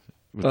man,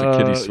 with the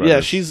kitty sweaters. Yeah,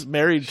 she's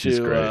married She's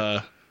to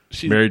great.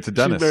 she's married to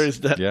Dennis. She's married to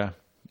Dennis. Yeah.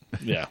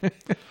 Yeah.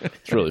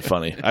 It's really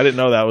funny. I didn't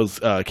know that was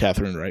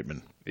Catherine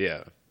Reitman.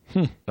 Yeah.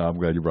 No, I'm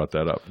glad you brought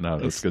that up. No,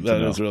 that's good to That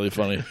know. is really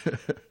funny.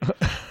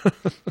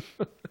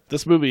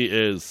 This movie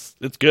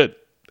it's good.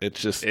 It's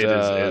just It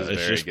is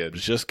very good.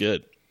 It's just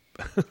good.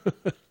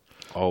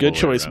 All Good the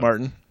way choice, around.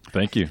 Martin.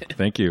 Thank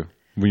you.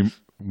 We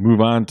move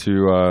on to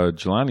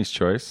Jelani's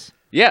choice.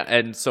 Yeah,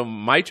 and so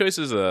my choice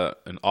is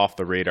an off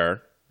the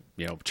radar,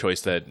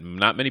 choice that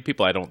not many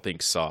people I don't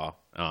think saw.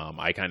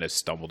 I kind of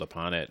stumbled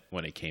upon it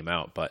when it came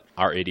out, but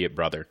Our Idiot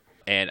Brother.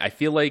 And I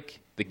feel like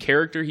the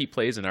character he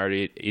plays in Our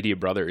Idiot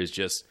Brother is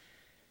just,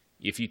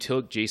 if you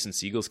took Jason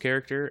Segel's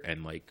character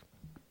and like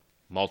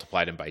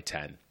multiplied him by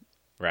 10,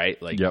 right?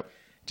 Like, Yep.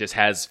 just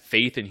has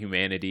faith in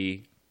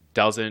humanity,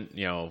 doesn't,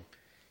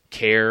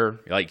 care.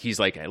 Like, he's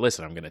like, hey,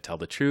 listen, I'm going to tell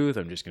the truth.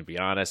 I'm just going to be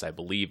honest. I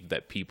believe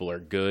that people are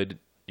good,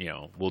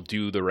 will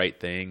do the right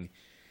thing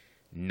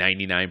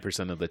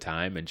 99% of the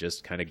time, and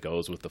just kind of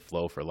goes with the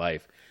flow for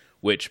life.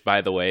 Which,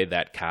 by the way,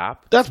 that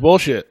cop That's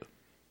bullshit.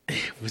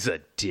 was a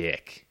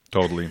dick.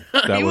 Totally.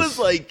 That He was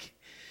like,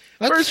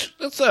 There's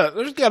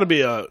got to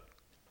be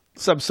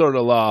some sort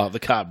of law the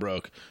cop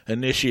broke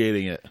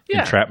initiating it.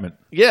 yeah. entrapment.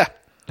 Yeah.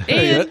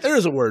 And- There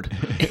is a word.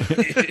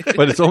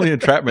 But it's only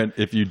entrapment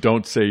if you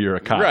don't say you're a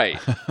cop. Right.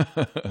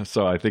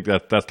 So I think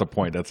that's the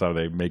point. That's how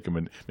they make him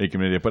an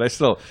idiot. But I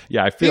feel He's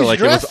like it was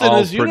dressed in all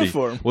his pretty.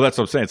 uniform. Well, that's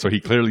what I'm saying. So he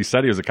clearly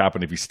said he was a cop,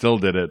 and if he still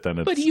did it, then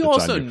it's. But he it's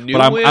also on you. knew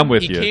But him. I'm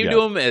with he you. came yeah.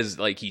 to him as,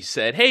 like, he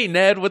said, hey,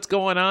 Ned, what's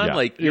going on? Yeah.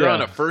 Like, you're Yeah.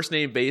 on a first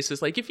name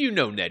basis. Like, if you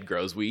know Ned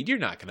grows weed, you're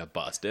not going to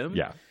bust him.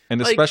 Yeah,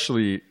 and Like,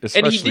 especially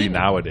didn't.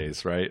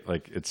 nowadays, right?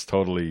 Like it's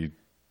totally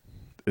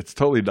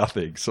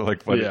nothing. So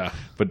like, Yeah.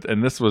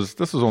 and this was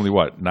only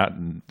what, not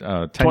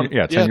 10 10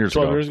 years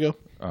 12 ago. years ago.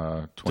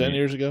 10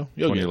 years ago.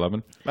 You'll get it.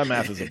 2011. My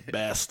math is the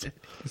best.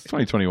 It's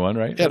 2021,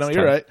 right? Yeah, That's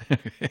no, you're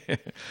 10.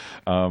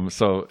 right.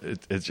 So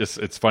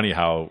it's funny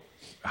how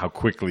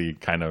quickly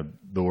kind of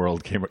the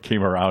world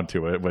came around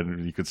to it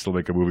when you could still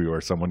make a movie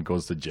where someone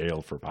goes to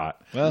jail for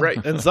pot. Well,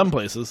 Right. in some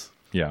places.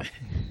 Yeah,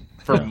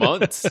 For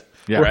months.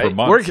 yeah, Right? for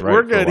months. We're right, for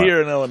a good while.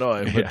 here in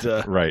Illinois, but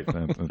Yeah, right.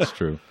 That's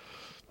true.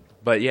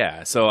 But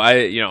yeah, so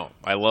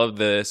I love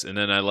this. And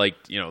then I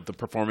liked, the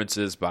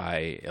performances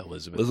by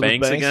Elizabeth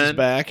Banks is again.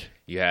 back.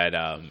 You had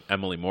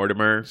Emily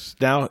Mortimer,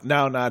 Now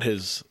not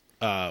his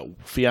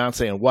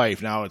fiance and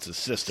wife. Now it's his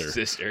sister.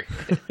 sister.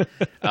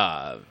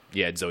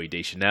 You had Zoe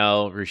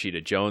Deschanel,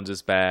 Rashida Jones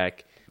is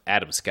back,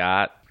 Adam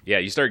Scott. Yeah,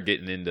 you start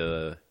getting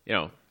into,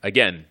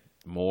 again,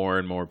 more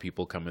and more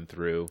people coming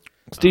through.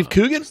 Steve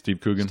Coogan, Steve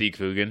Coogan. Steve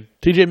Coogan.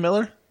 T.J.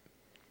 Miller.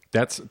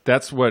 That's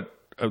what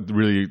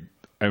really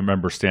I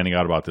remember standing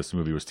out about this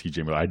movie was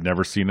T.J. Miller. I'd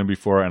never seen him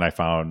before, and I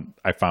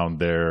found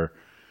their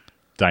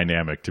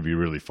dynamic to be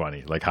really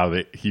funny. Like how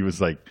he was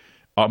like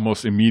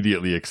almost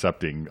immediately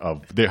accepting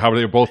of how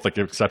they were both like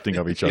accepting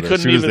of each He other as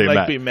couldn't soon as even they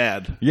met. be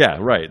mad. Yeah,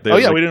 right. Oh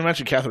yeah, we didn't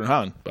mention Catherine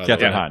Hahn. by the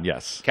Catherine way. Hahn,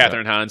 yes.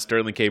 Catherine Hahn,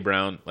 Sterling K.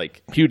 Brown.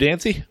 Like, Hugh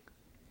Dancy.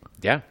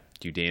 yeah,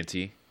 Hugh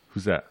Dancy.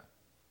 Who's that?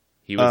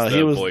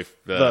 He was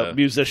the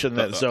musician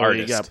that the Zoe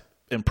artist. got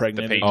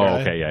impregnated. The Oh,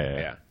 by. okay,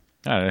 yeah.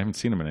 I haven't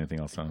seen him in anything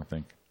else. I don't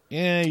think.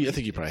 Yeah, I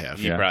think you probably have.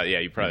 You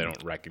probably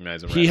don't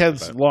recognize him. He right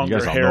has now, You longer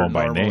guys don't hair know him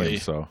by normally. name,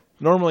 so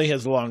Normally, he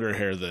has longer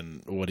hair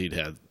than what he'd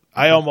had.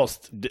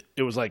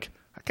 It was like,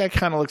 that guy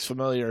kind of looks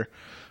familiar.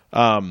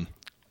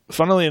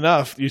 Funnily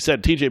enough, you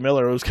said T.J.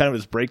 Miller. It was kind of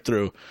his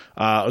breakthrough. It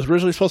was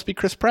originally supposed to be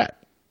Chris Pratt.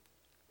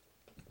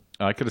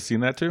 I could have seen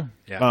that too.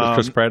 Yeah.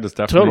 Chris Pratt is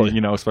definitely,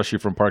 totally. especially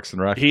from Parks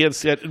and Rec. He had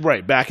said,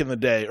 right, back in the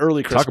day,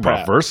 early Chris Talk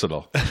Pratt. about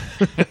versatile.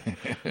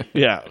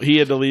 Yeah, he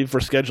had to leave for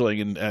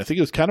scheduling, and I think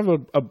it was kind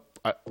of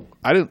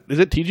is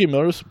it T.J.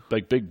 Miller's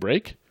like big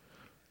break?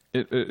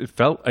 It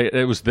felt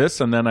it was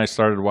this, and then I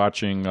started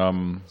watching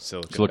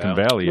Silicon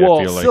Valley. Well,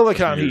 I feel like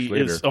Silicon a few years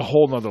later. is a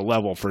whole nother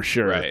level for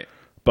sure. Right.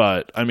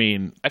 But I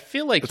mean, I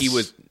feel like he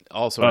was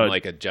also in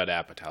like a Judd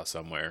Apatow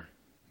somewhere.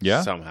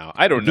 Yeah? Somehow.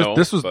 I don't know.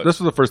 This was but-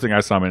 the first thing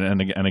I saw him in,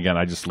 and again,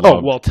 I just love.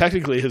 oh well,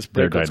 technically his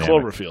break their was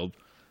dynamic. Cloverfield.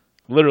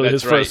 Literally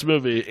That's his first right.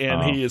 movie,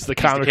 and he is the the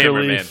comic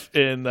cameraman. relief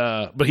in.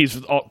 But he's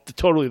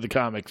totally the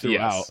comic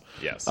throughout.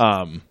 Yes.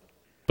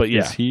 But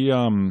yeah,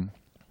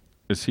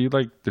 Is he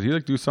like? Did he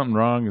like do something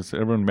wrong? Is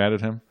everyone mad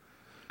at him?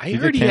 I get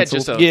heard he had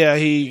canceled? just yeah,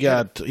 he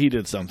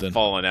did something.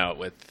 fallen out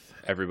with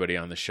everybody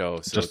on the show,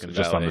 Silicon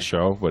Just on Valley. the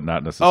show, but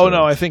not necessarily. Oh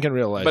no, I think in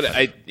real life. But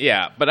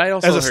I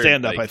also as a heard,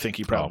 stand-up, like, I think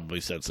he probably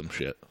said some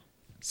shit.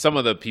 some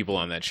of the people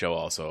on that show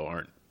also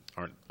aren't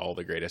all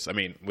the greatest. I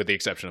mean, with the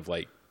exception of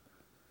like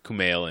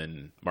Kumail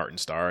and Martin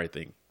Starr, I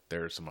think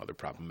there are some other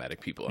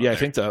problematic people. Yeah, on I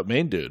think the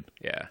main dude.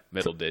 yeah,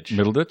 Middleditch.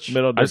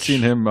 Middleditch. I've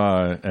seen him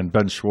and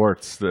Ben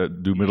Schwartz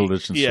that do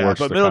Middleditch and Yeah, Schwartz.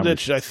 but the comedy.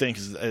 Middleditch, I think,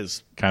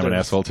 is Kind of an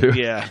asshole, too.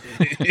 Yeah.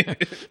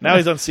 Now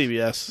he's on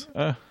CBS,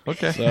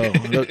 Okay. so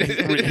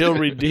he'll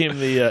redeem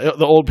the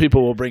old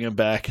people will bring him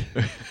back.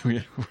 I'm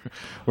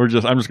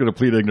just going to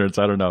plead ignorance.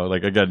 I don't know.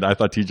 Like again, I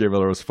thought T.J.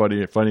 Miller was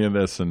funny in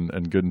this, and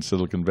good in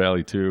Silicon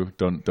Valley too.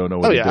 Don't know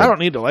what. Oh he yeah, did. I don't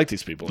need to like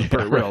these people in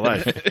real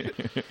life.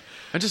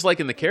 I'm just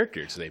liking the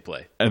characters they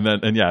play. And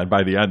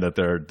by the end that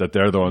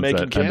they're the ones Making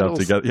that end up candles.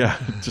 together. Yeah,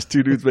 just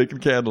two dudes making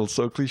candles.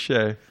 So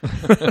cliche.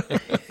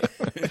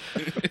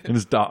 And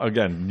his dog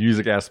again,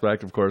 music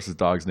aspect. Of course, his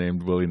dog's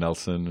named Willie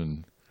Nelson,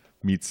 and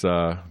meets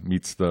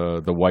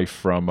the wife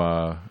from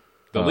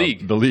The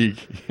League. The League.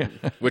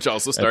 Which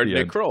also starred the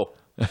Nick end. Kroll.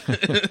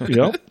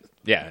 Yep.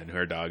 Yeah, and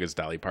her dog is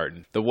Dolly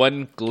Parton. The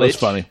one glitch That's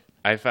funny.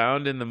 I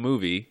found in the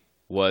movie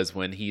was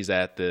when he's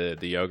at the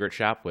yogurt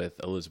shop with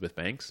Elizabeth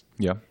Banks,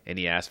 Yeah, and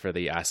he asked for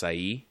the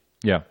acai.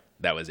 yeah.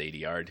 That was 80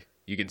 yard.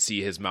 You can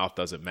see his mouth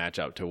doesn't match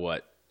up to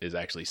what is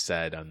actually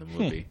said on the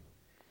movie.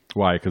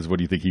 Why? Because what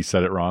do you think he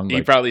said it wrong? He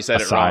Like, probably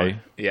said it acai wrong.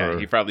 Yeah, or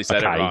he probably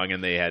said acai? it wrong,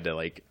 and they had to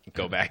like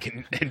go back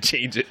and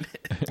change it.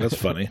 That's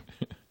funny.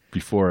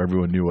 Before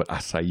everyone knew what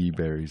acai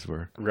berries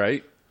were.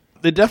 Right?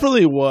 It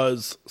definitely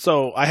was.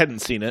 So I hadn't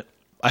seen it.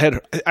 I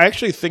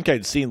actually think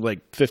I'd seen like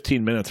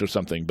 15 minutes or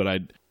something, but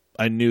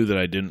I knew that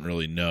I didn't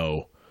really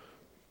know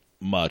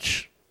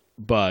much.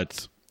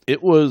 But I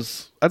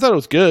thought it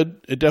was good.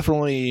 It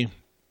definitely,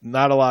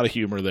 not a lot of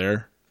humor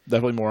there.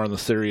 Definitely more on the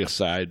serious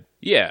side.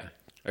 Yeah,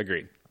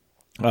 agreed.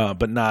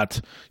 But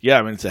not, yeah,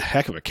 I mean, it's a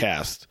heck of a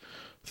cast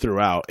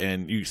throughout.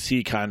 And you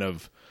see kind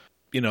of,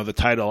 the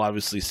title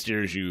obviously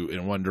steers you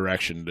in one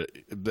direction,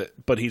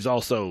 but he's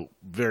also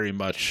very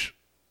much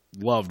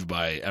loved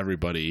by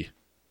everybody.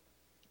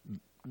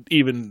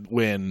 Even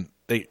when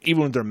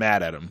they're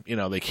mad at him,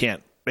 they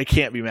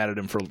can't be mad at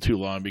him for too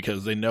long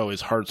because they know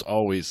his heart's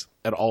always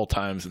at all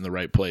times in the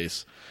right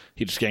place.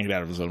 He just can't get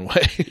out of his own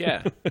way.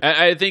 Yeah.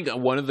 I think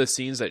one of the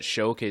scenes that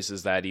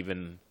showcases that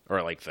even,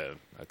 or like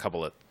a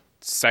couple of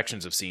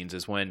sections of scenes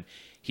is when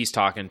he's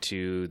talking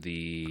to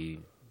the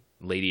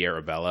Lady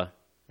Arabella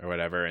or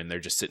whatever, and they're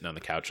just sitting on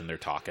the couch and they're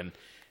talking,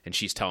 and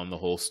she's telling the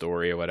whole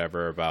story or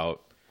whatever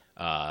about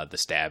the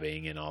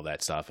stabbing and all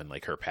that stuff and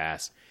like her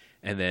past.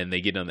 And then they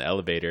get on the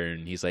elevator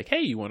and he's like, "Hey,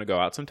 you want to go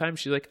out sometime?"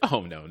 She's like,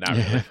 "Oh no, not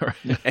really."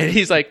 Right. And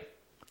he's like,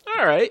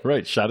 "All right."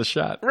 Right, shot a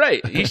shot.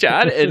 Right. He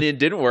shot it and it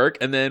didn't work.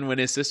 And then when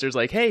his sister's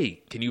like,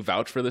 "Hey, can you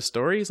vouch for the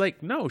story?" He's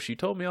like, "No, she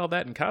told me all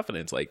that in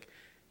confidence." Like,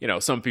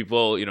 some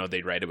people,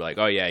 they'd write it like,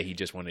 "Oh yeah, he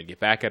just wanted to get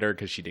back at her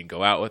because she didn't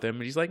go out with him."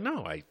 And he's like,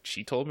 "No,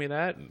 she told me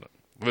that and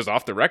it was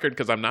off the record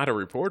because I'm not a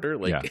reporter."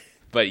 Like, Yeah.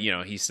 But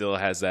he still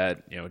has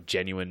that,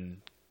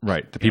 genuine.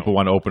 Right. The people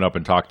want to open up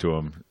and talk to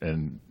him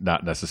and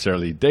not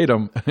necessarily date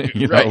him,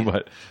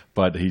 Right.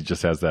 but he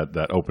just has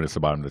that openness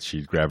about him that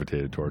she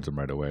gravitated towards him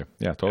right away.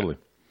 Yeah, totally.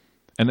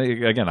 And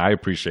again, I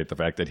appreciate the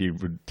fact that he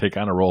would take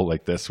on a role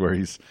like this where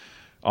he's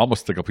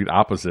almost the complete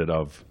opposite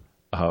of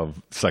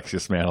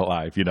Sexiest Man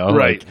Alive,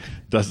 Right.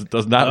 Like,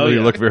 does not really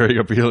look very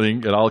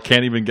appealing at all.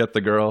 Can't even get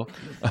the girl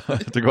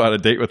to go on a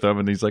date with him.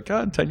 And he's like,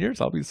 in 10 years,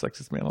 I'll be the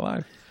Sexiest Man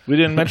Alive. We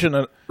didn't mention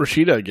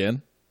Rashida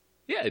again.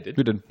 Yeah, it did.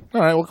 We did. All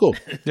right, well, cool.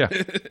 Yeah.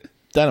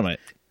 Dynamite.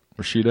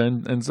 Rashida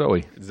and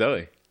Zoe.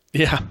 Zoe.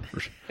 Yeah.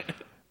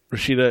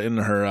 Rashida in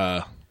her,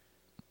 I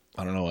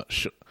don't know what,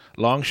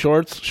 long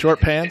shorts, short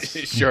pants.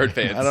 Short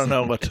pants. I don't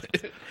know what.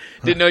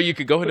 Didn't know you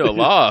could go into a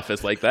law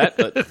office like that,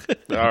 but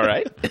all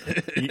right.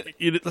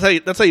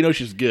 That's how you know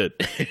she's good.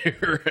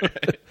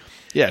 Right.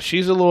 Yeah,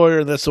 she's a lawyer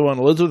in this one.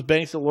 Elizabeth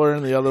Banks a lawyer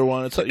in the other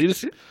one. It's you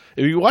just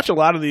if you watch a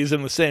lot of these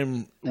in the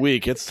same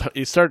week,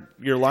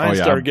 your lines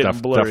start getting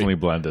blurry. Definitely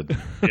blended.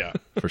 Yeah,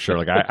 for sure.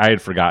 Like I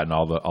had forgotten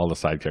all the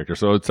side characters,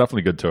 so it's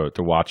definitely good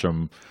to watch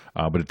them.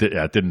 But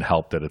it didn't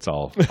help that it's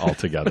all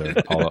together,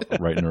 all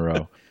right in a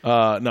row.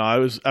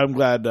 No, I'm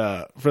glad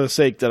for the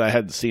sake that I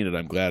hadn't seen it.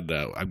 I'm glad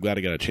I got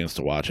a chance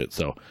to watch it.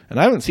 So, and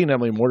I haven't seen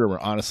Emily Mortimer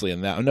honestly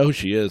in that. I know who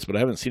she is, but I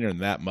haven't seen her in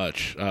that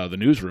much. The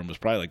Newsroom was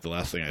probably like the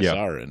last thing I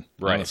saw her in.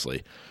 Right.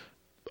 Honestly,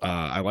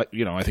 I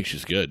think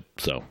she's good.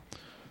 So,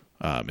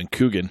 and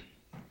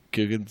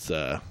Coogan's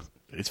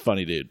he's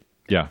funny dude.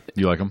 Yeah,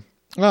 you like him?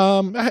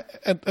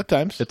 At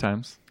times. At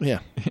times, Yeah.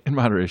 in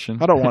moderation.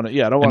 I don't want to.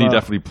 Yeah, I don't And want he to.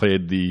 definitely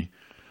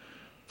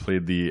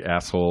played the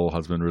asshole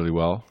husband really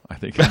well, I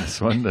think, in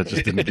this one. That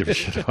just didn't give a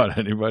shit about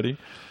anybody.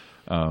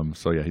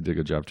 So yeah, he did a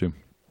good job too.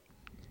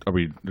 Are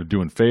we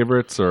doing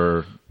favorites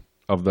or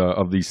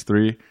of these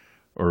three,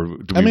 or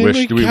do we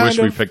wish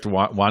we picked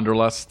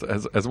Wanderlust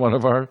as one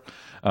of our?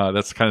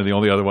 That's kind of the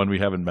only other one we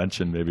haven't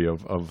mentioned, maybe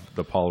of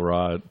the Paul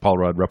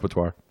Rudd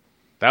repertoire.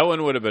 That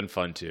one would have been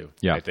fun too.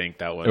 Yeah, I think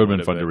that one it would have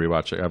been fun to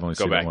rewatch it. I've only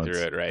go seen back it once.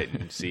 through it, right,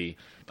 and see.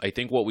 I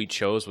think what we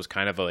chose was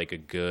kind of like a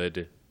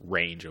good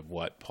range of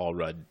what Paul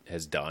Rudd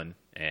has done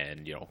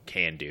and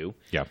can do.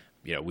 Yeah.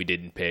 We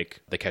didn't pick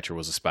The Catcher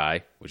Was a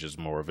Spy, which is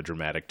more of a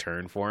dramatic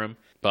turn for him,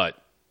 but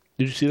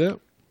Did you see that?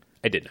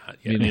 I did not.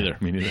 Me neither.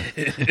 Me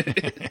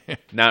neither.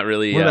 Not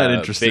really. We're not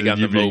interested big in on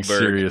you the being Moberg.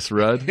 serious,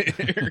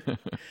 Rudd.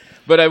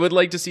 But I would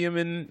like to see him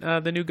in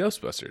the new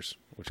Ghostbusters,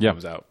 which Yeah.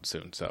 comes out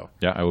soon. So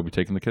Yeah, I will be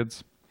taking the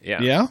kids.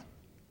 yeah, Yeah.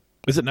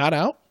 Is it not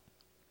out?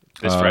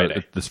 this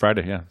Friday. This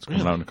Friday, yeah, it's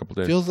coming out in a couple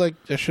days. Feels like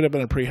that should have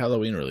been a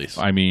pre-Halloween release.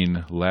 I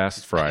mean,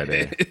 last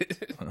Friday.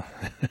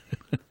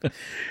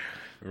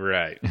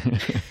 Right.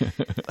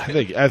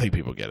 I think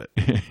people get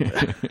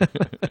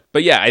it.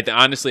 But yeah,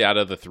 honestly, out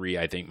of the three,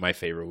 I think my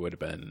favorite would have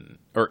been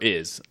or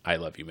is I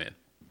Love You, Man.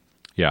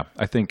 Yeah,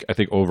 I think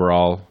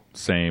overall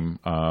same,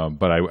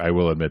 but I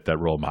will admit that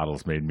Role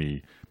Models made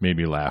me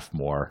laugh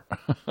more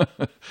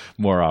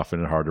often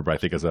and harder. But I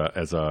think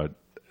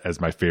as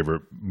my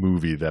favorite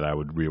movie that I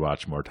would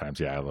rewatch more times,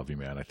 yeah, I Love You,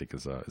 Man. I think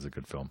is a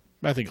good film.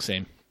 I think the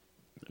same.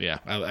 Yeah,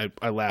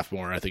 I laugh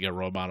more. I think at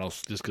Role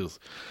Models just because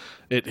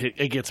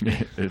it gets me.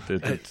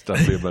 It's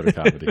definitely a better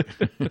comedy.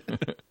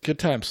 Good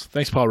times.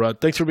 Thanks, Paul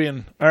Rudd. Thanks for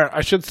being. Or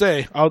I should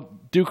say, I'll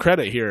do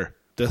credit here.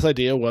 This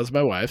idea was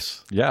my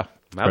wife's. Yeah,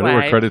 My credit where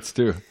wife. credit's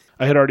due.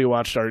 I had already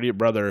watched Our Idiot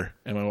Brother,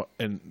 and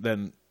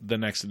then the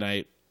next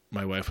night,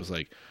 my wife was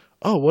like,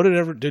 "Oh,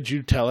 did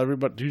you tell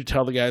everybody? Did you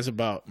tell the guys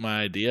about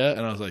my idea?"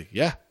 And I was like,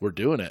 "Yeah, we're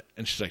doing it."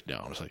 And she's like, "No."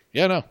 I was like,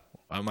 "Yeah, no."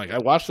 I'm like, "I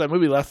watched that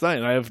movie last night,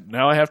 and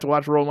I have to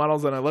watch Role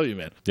Models, and I Love You,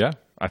 Man." Yeah,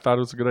 I thought it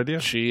was a good idea.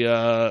 She,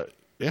 I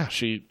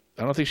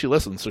don't think she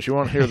listens, so she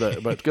won't hear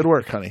that. But good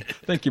work, honey.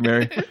 Thank you,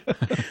 Mary.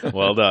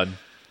 Well done.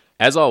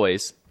 As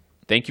always,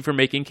 thank you for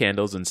making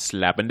candles and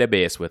slapping the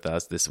bass with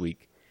us this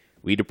week.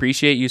 We'd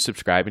appreciate you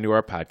subscribing to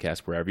our podcast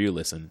wherever you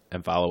listen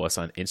and follow us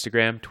on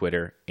Instagram,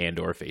 Twitter,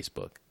 and/or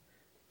Facebook.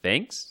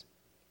 Thanks,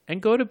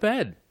 and go to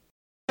bed.